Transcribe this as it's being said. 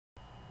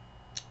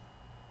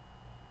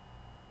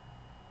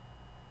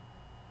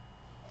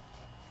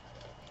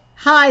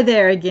Hi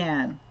there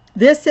again.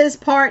 This is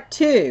part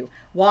 2.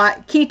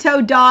 Why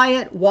keto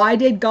diet? Why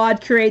did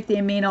God create the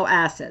amino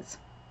acids?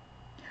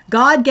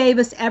 God gave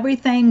us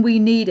everything we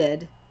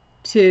needed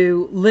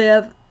to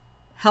live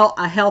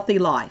a healthy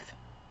life.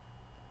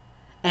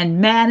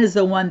 And man is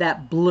the one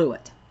that blew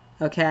it,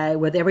 okay?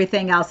 With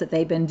everything else that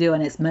they've been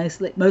doing, it's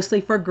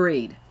mostly for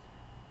greed.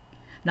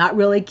 Not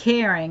really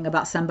caring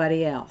about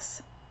somebody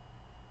else.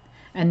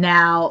 And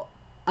now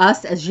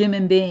us as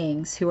human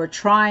beings who are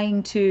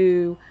trying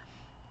to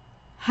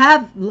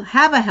have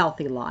a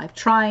healthy life,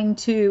 trying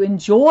to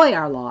enjoy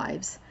our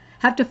lives,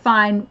 have to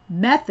find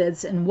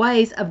methods and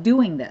ways of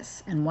doing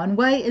this. And one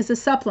way is the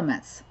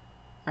supplements.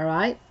 All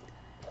right?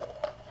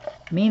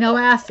 Amino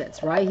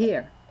acids right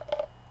here.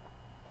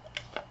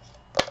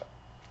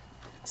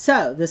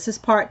 So this is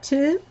part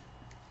 2.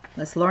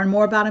 Let's learn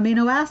more about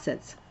amino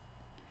acids.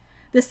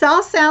 This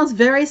all sounds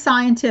very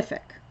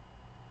scientific,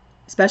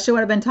 especially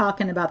what I've been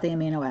talking about the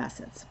amino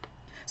acids.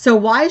 So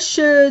why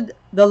should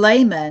the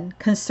layman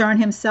concern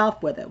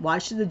himself with it? Why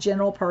should the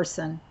general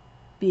person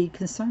be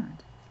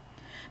concerned?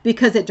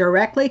 Because it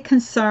directly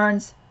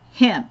concerns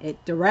him.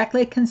 It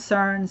directly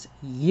concerns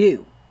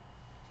you.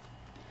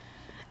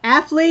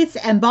 Athletes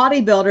and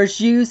bodybuilders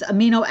use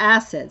amino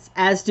acids,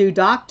 as do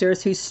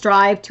doctors who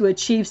strive to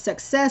achieve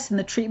success in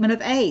the treatment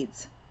of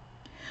AIDS.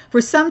 For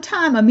some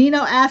time,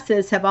 amino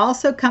acids have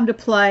also come to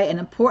play an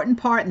important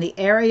part in the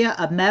area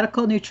of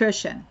medical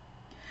nutrition.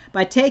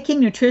 By taking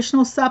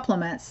nutritional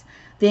supplements,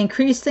 the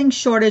increasing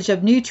shortage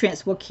of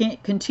nutrients will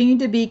continue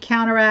to be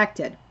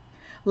counteracted.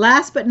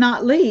 Last but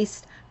not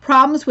least,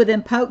 problems with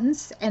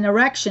impotence and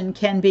erection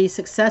can be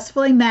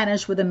successfully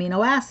managed with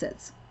amino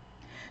acids.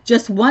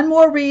 Just one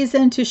more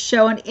reason to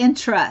show an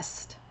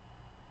interest.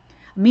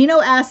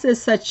 Amino acids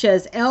such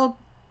as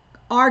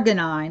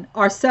L-arginine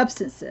are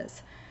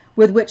substances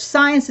with which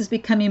science is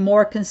becoming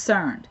more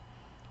concerned.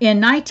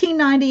 In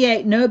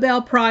 1998,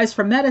 Nobel Prize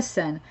for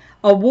Medicine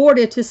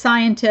awarded to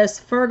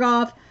scientist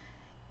Fergov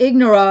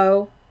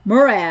Ignoro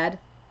Murad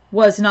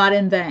was not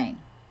in vain.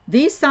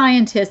 These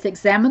scientists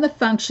examined the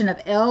function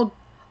of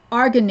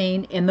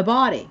L-arginine in the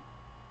body.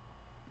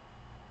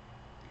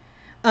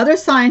 Other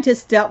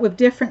scientists dealt with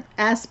different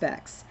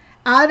aspects.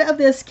 Out of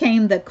this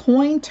came the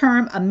coined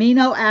term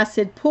amino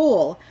acid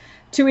pool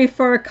to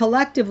refer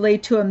collectively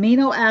to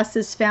amino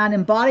acids found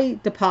in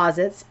body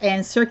deposits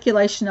and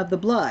circulation of the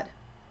blood,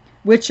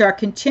 which are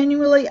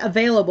continually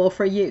available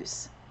for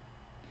use.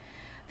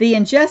 The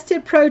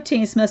ingested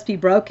proteins must be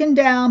broken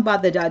down by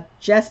the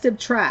digestive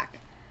tract.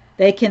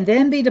 They can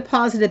then be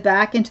deposited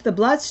back into the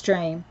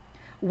bloodstream,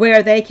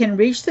 where they can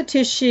reach the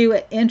tissue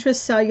at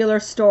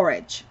intracellular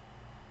storage.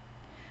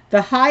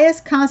 The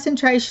highest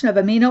concentration of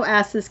amino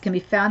acids can be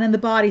found in the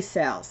body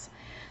cells.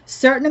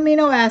 Certain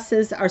amino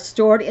acids are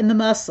stored in the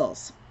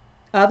muscles,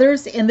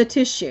 others in the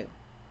tissue.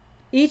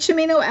 Each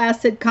amino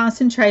acid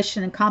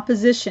concentration and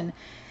composition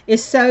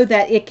is so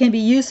that it can be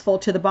useful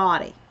to the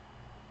body.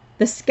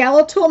 The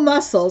skeletal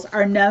muscles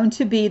are known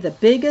to be the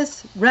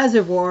biggest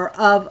reservoir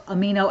of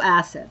amino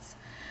acids.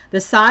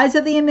 The size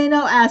of the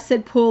amino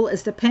acid pool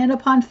is dependent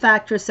upon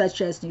factors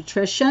such as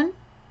nutrition,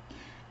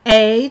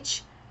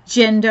 age,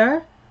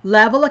 gender,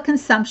 level of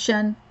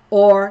consumption,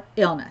 or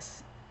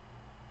illness.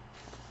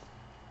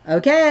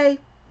 Okay,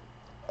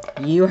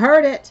 you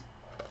heard it.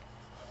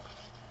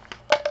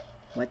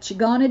 What you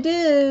gonna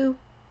do?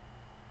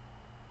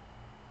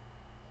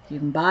 You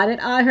can buy it at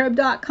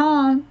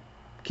iHerb.com.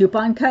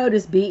 Coupon code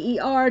is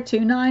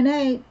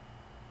BER298.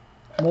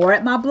 More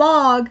at my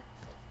blog,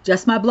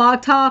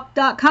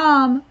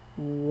 justmyblogtalk.com.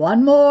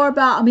 One more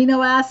about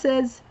amino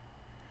acids,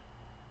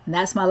 and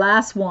that's my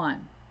last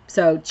one.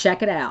 So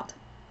check it out.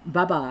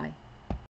 Bye-bye.